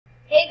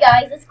Hey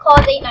guys, it's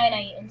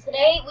Claus898, and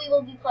today we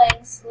will be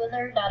playing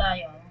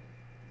Slither.io.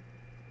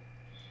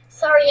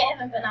 Sorry I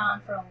haven't been on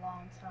for a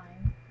long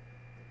time.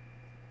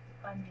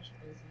 I'm just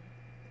busy.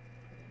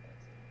 Pretty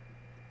busy.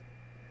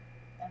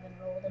 I've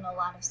enrolled in a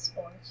lot of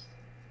sports.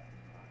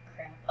 Oh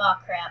crap. Oh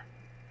crap.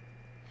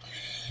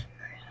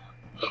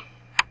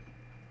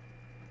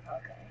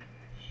 Okay.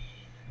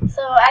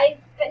 So I've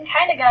been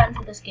kind of got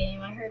into this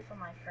game. I heard from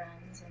my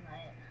friends, and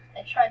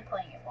I tried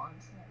playing it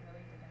once, and it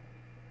really didn't,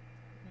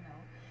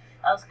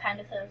 I was kind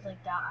of, it was like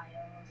 .io. I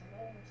was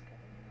like, oh, it's good,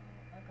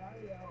 like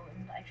Ario,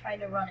 and I tried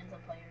to run into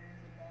players,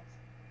 and that's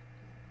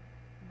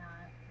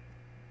not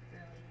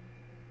really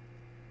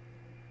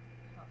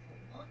helpful.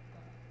 What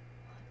the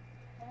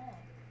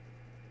heck?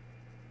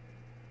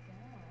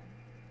 God.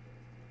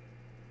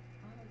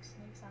 I like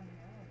snakes on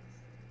rails.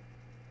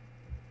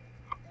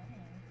 Dang.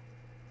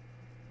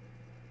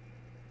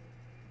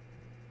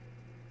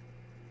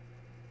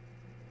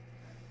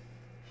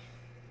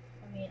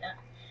 I mean, I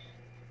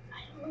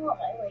don't know what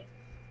my,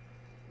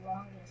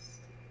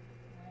 longest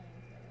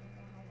length, I don't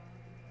know how long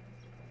it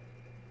was,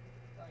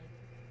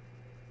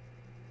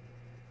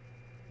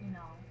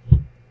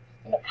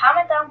 but,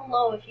 comment down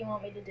below if you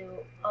want me to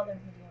do other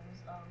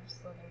videos of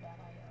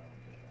Slither.io,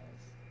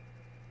 because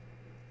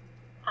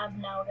I've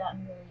now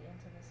gotten really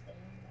into this game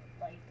and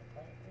I'd like to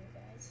play it with you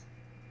guys.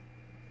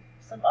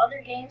 Some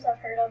other games I've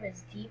heard of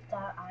is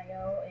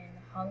Deep.io and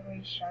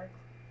Hungry Shark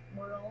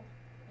World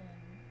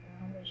and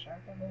Hungry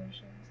Shark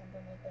Evolution,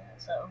 something like that.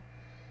 So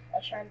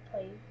I try to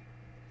play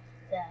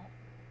that.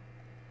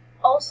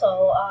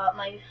 Also,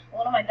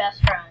 one of my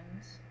best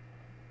friends,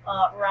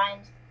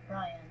 Ryan,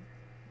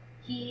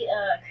 he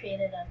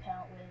created an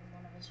account with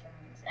one of his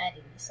friends,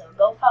 Eddie. So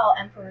go follow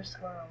Emporer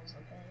Squirlls,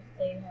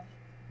 okay?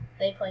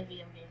 They play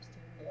video games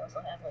too. They also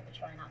have like a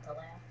try not to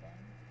laugh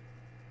thing.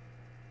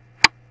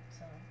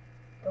 So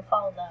go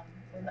follow them.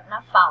 Or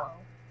not follow.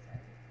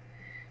 Sorry.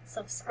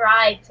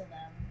 Subscribe to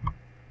them.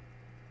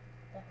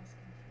 That was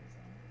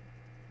confusing.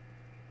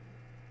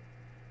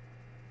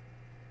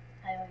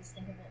 I always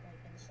think of it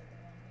like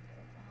Instagram. Like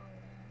go follow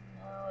them.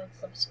 No, it's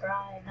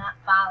subscribe, not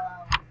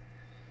follow.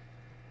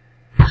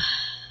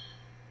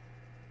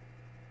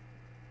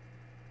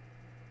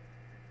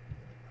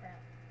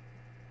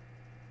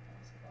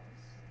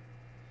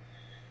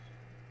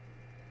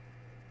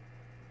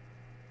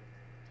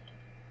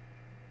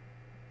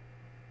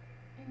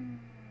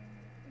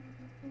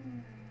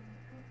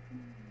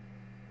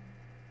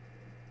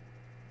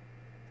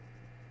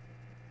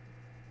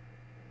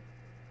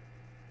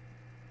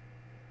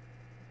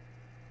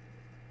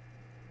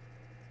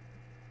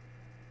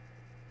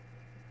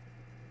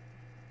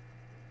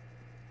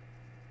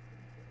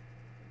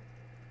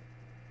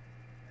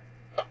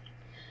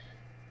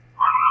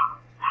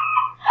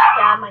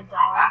 God, my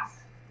dogs.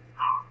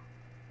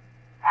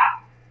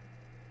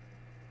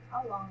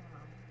 How long am I?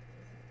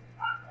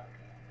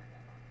 Okay, I'm not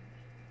that long.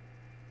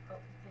 Oh,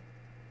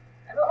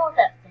 I don't know what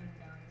that thing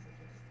does.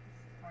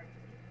 It's hard to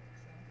read it,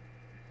 so.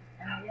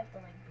 And then you have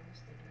to like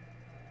boost to get it,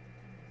 but every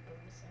time you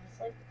boost, and it's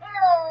like,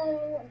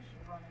 oh! You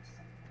should run into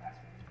something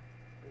else, right?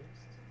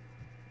 Boost,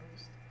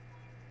 boost,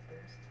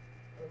 boost,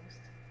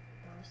 boost,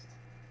 boost,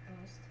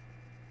 boost.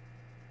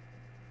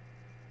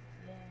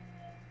 Yeah,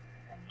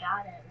 I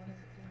got it. What does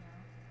it do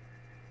now?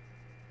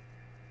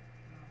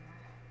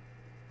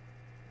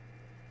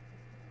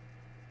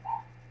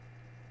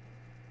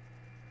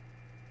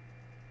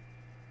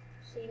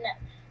 See,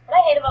 what I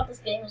hate about this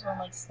game is when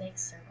like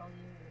snakes circle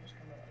you, and you're just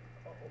kind of like,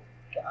 oh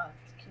god,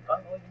 just keep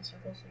on going in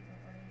circles so you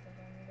don't run into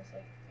them. You're just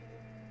like,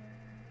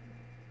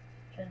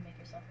 try to make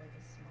yourself like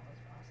as small as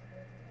possible.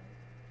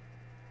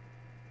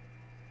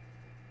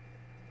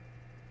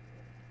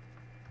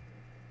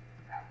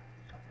 Right?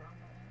 Oh, wrong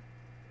button.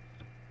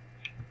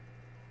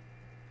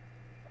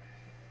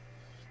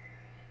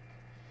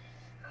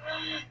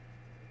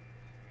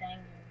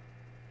 Dang you!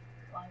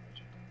 Why would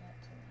you do that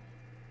to me?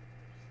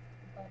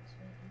 Let me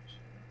eat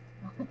you.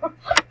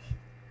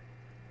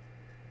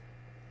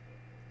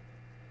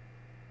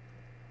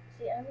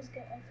 See, I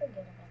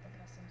forget about the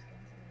custom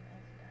skins. I mean,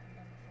 I've gotten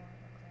them before.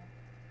 Okay.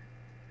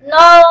 No!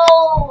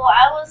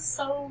 I was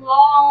so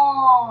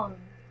long!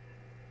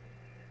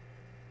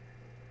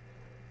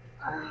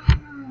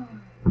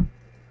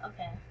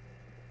 Okay.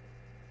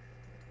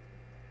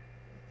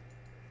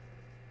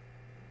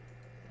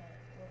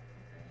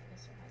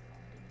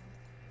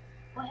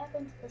 What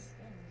happened to the skins?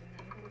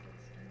 Are you able to get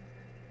skins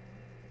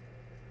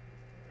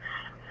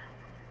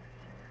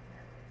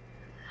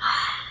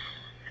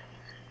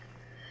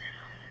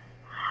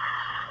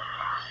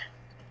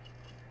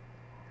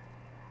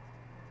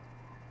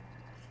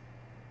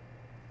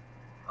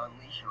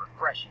Unleash your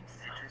refreshing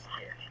citrus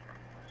kick.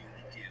 Do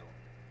the do.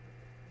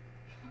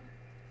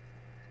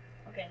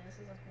 Okay, this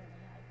is a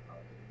fairly high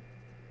quality.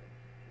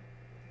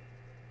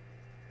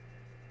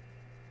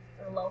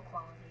 Or low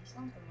quality,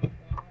 something like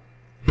that.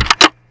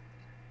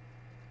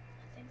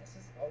 I think this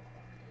is low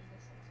quality.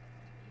 This is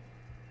quality.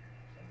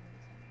 For some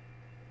reason.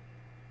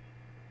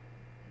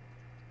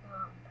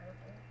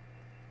 Purple.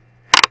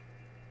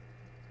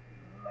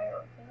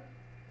 America.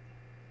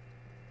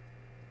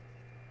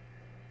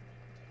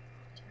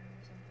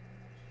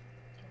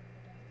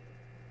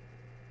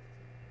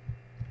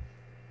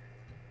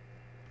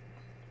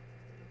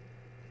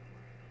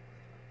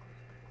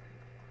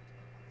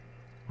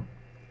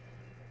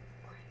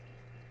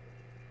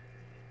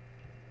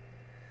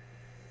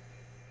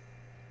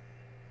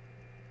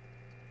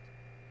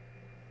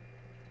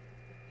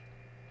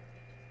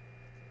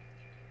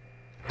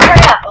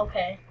 Yeah,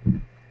 okay.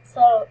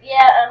 So,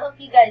 yeah, I hope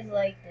you guys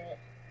liked it.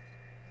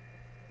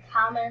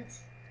 Comment,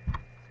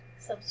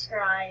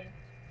 subscribe,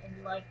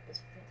 and like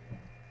this video.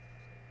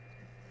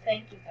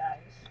 Thank you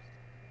guys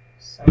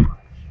so much.